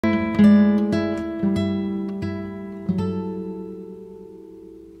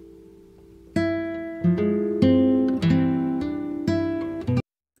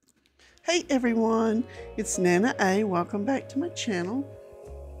everyone, it's Nana A. Welcome back to my channel.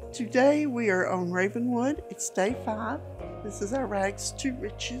 Today we are on Ravenwood. It's day 5. This is our Rags to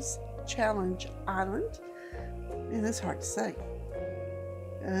Riches Challenge Island. And it's hard to say.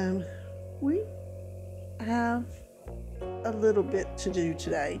 We have a little bit to do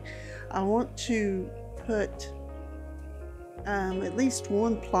today. I want to put at least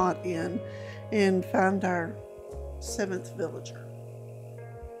one plot in and find our 7th villager.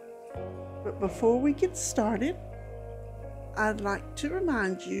 But before we get started, I'd like to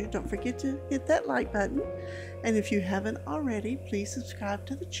remind you, don't forget to hit that like button. And if you haven't already, please subscribe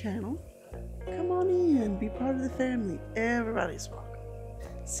to the channel. Come on in, be part of the family. Everybody's welcome.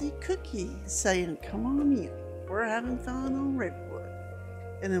 See Cookie saying, come on in. We're having fun on Ravenwood.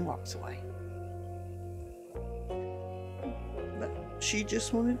 And then walks away. But she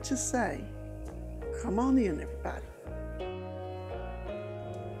just wanted to say, come on in, everybody.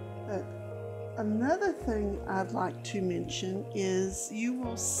 Another thing I'd like to mention is you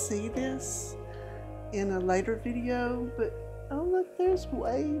will see this in a later video, but oh look, there's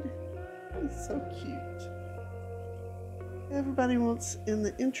Wade. He's so cute. Everybody wants in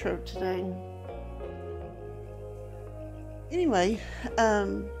the intro today. Anyway,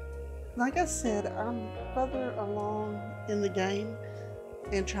 like I said, I'm further along in the game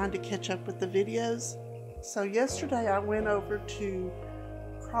and trying to catch up with the videos. So yesterday I went over to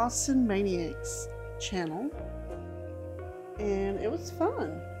Maniac's channel and it was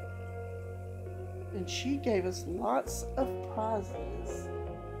fun, and she gave us lots of prizes,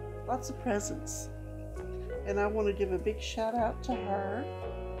 lots of presents, and I want to give a big shout out to her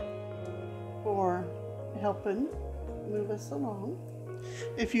for helping move us along.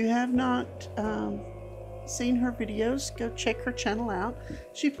 If you have not seen her videos, go check her channel out.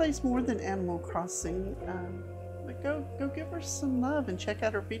 She plays more than Animal Crossing, but go give her some love and check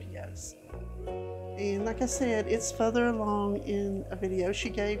out her videos. And like I said, it's further along in a video. She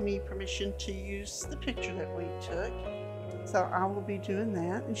gave me permission to use the picture that we took, so I will be doing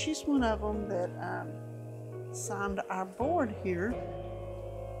that. And she's one of them that signed our board here,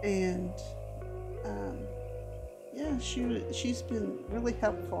 and yeah, she's been really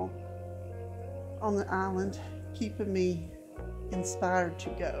helpful on the island, keeping me inspired to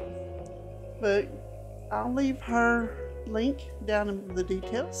go. But I'll leave her link down in the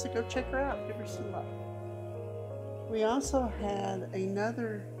details, so go check her out, give her some love. We also had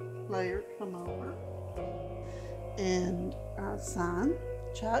another player come over and sign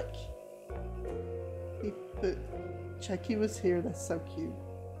Chuck. He put Chucky was here. That's so cute.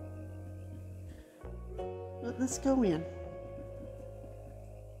 But let's go in.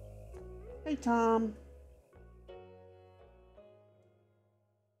 Hey, Tom.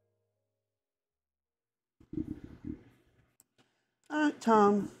 Alright,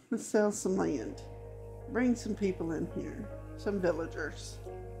 Tom, let's sell some land. Bring some people in here, some villagers.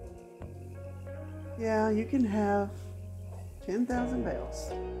 Yeah, you can have 10,000 bells.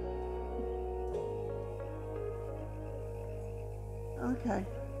 Okay,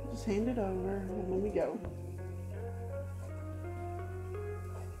 just hand it over and let me go.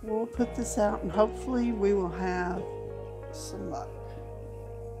 We'll put this out and hopefully we will have some luck.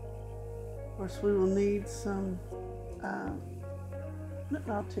 Of course, we will need some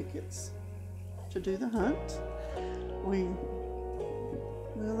tickets to do the hunt. We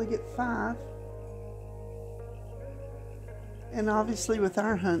only get 5, and obviously with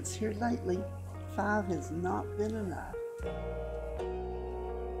our hunts here lately, 5 has not been enough.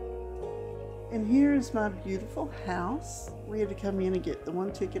 And here is my beautiful house. We had to come in and get the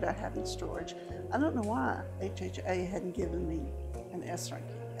one ticket I have in storage. I don't know why HHA hadn't given me an S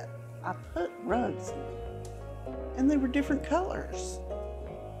ranking yet. I put rugs in, and they were different colors.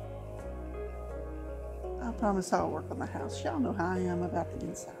 I promise I'll work on the house. Y'all know how I am about the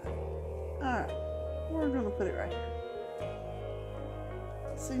inside. Alright, we're going to put it right here.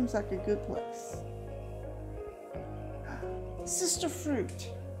 Seems like a good place. Sister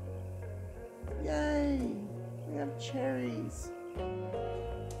fruit. Yay! We have cherries.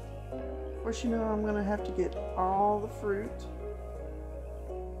 Of course, you know I'm going to have to get all the fruit.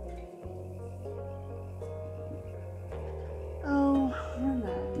 Oh,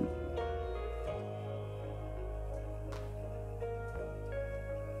 Renee.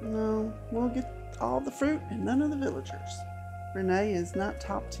 No, we'll get all the fruit and none of the villagers. Renee is not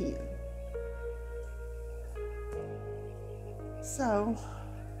top 10. So,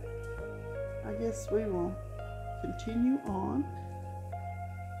 I guess we will continue on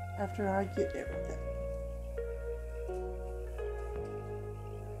after I get everything.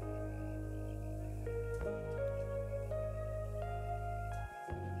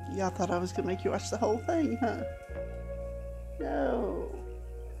 Y'all thought I was gonna make you watch the whole thing, huh? No.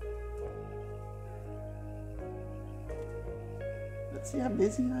 Let's see how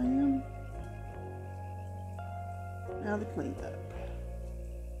busy I am. Now the cleanup.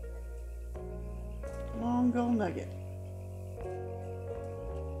 Come on, gold nugget.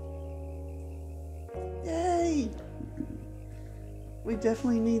 Yay! We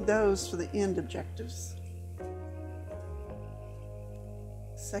definitely need those for the end objectives.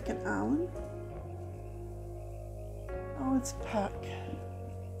 Second island. Oh, it's Puck,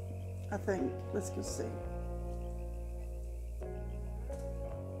 I think. Let's go see.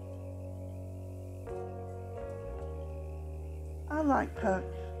 I like Puck,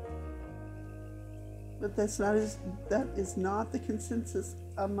 but that is not the consensus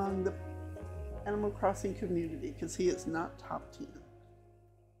among the Animal Crossing community, because he is not top 10.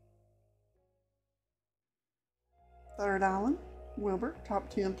 Third island, Wilbur, top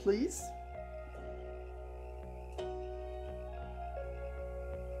 10 please.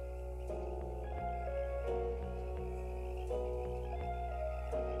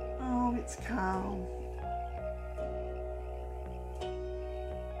 Oh, it's Kyle.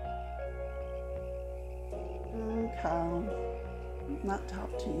 Oh, Kyle, not top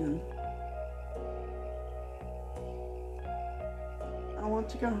 10. I want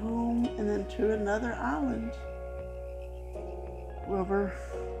to go home and then to another island. Wilbur.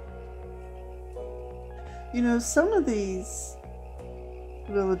 You know, some of these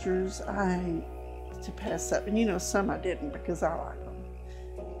villagers I had to pass up, and you know, some I didn't because I like them.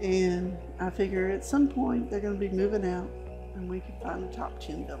 And I figure at some point they're going to be moving out and we can find a top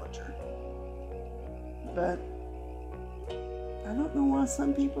 10 villager. But I don't know why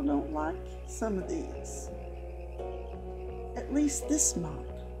some people don't like some of these. At least this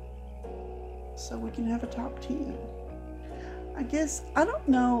month. So we can have a top 10. I guess, I don't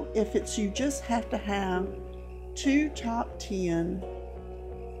know if it's you just have to have 2 top 10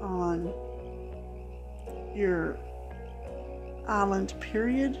 on your island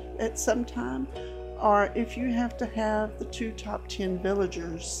period at some time, or if you have to have the 2 top 10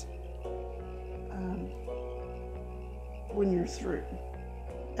 villagers when you're through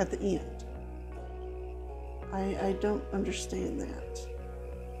at the end. I don't understand that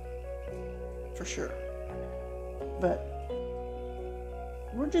for sure, but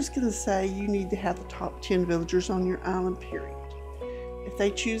we're just going to say you need to have the top 10 villagers on your island period. If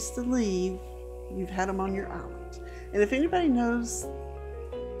they choose to leave, you've had them on your island. And if anybody knows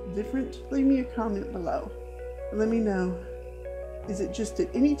different, leave me a comment below. Let me know. Is it just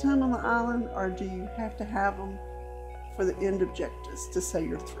at any time on the island, or do you have to have them for the end objectives to say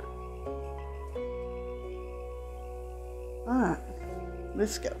you're through? Alright,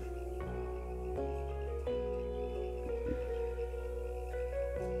 let's go.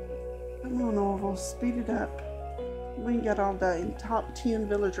 Come on, Orville, speed it up. We ain't got all day. Top 10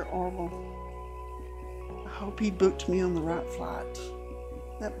 villager Orville. I hope he booked me on the right flight.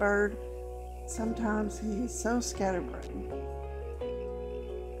 That bird, sometimes he is so scatterbrained.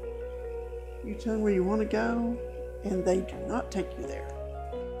 You tell them where you want to go, and they do not take you there.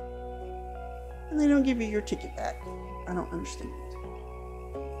 And they don't give you your ticket back. I don't understand it.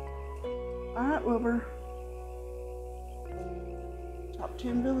 Alright, Wilbur. Top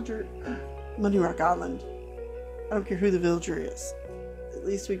 10 villager. Money Rock Island. I don't care who the villager is. At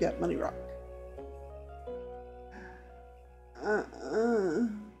least we got Money Rock.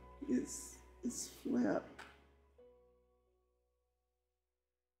 It's Flip.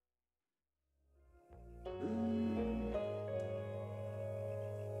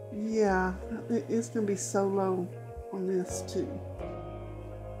 Yeah, it's gonna be so low on this too.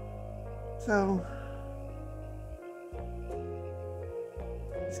 So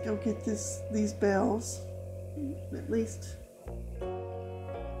let's go get these bells. At least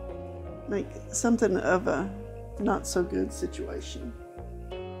make something of a not so good situation.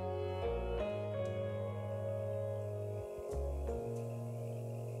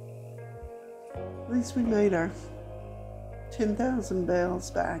 At least we made our 10,000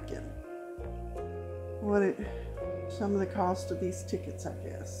 bells back, and some of the cost of these tickets, I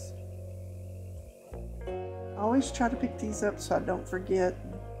guess. I always try to pick these up so I don't forget,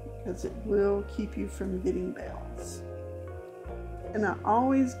 because it will keep you from getting bells. And I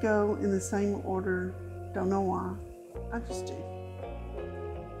always go in the same order. Don't know why. I just do.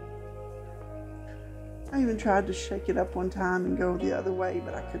 I even tried to shake it up one time and go the other way,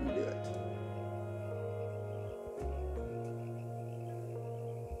 but I couldn't do it.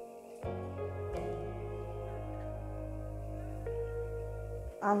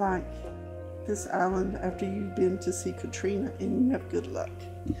 I like this island after you've been to see Katrina, and you have good luck.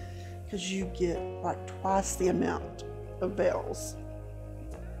 Because you get like twice the amount of bells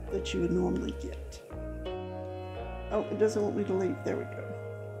that you would normally get. Oh, it doesn't want me to leave. There we go.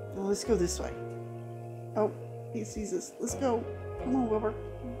 Now let's go this way. Oh, he sees us. Let's go. Come on, Wilbur.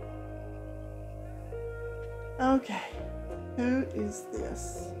 Okay. Who is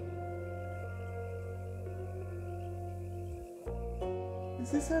this?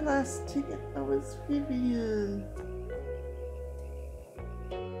 Is this our last ticket? Oh, it's Vivian.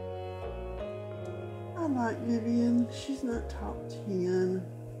 I like Vivian. She's not top 10.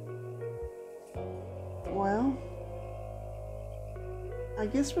 Well, I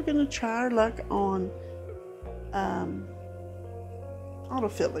guess we're going to try our luck on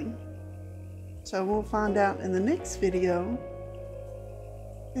autofilling. So we'll find out in the next video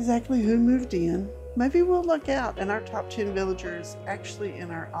exactly who moved in. Maybe we'll look out and our top 10 villagers actually in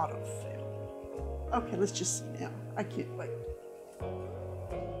our autofill. Okay, let's just see now. I can't wait.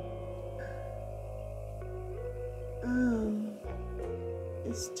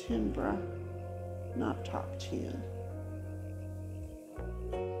 It's Timbra, not top 10.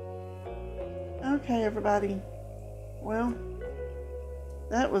 Okay, everybody. Well,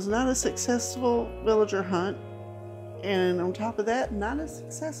 that was not a successful villager hunt. And on top of that, not a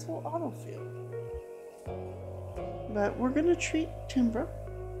successful autofill. But we're going to treat Timbra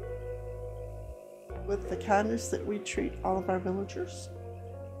with the kindness that we treat all of our villagers.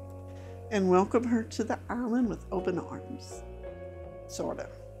 And welcome her to the island with open arms. Sorta.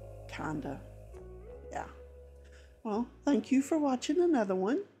 Kinda. Yeah. Well, thank you for watching another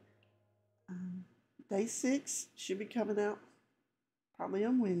one. Day 6 should be coming out probably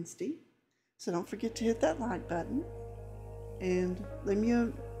on Wednesday. So don't forget to hit that like button. And leave me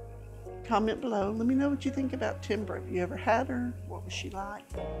a comment below. Let me know what you think about Timbra. Have you ever had her? What was she like?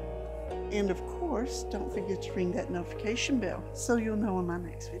 And of course, don't forget to ring that notification bell so you'll know when my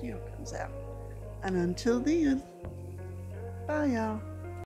next video comes out. And until then, bye y'all.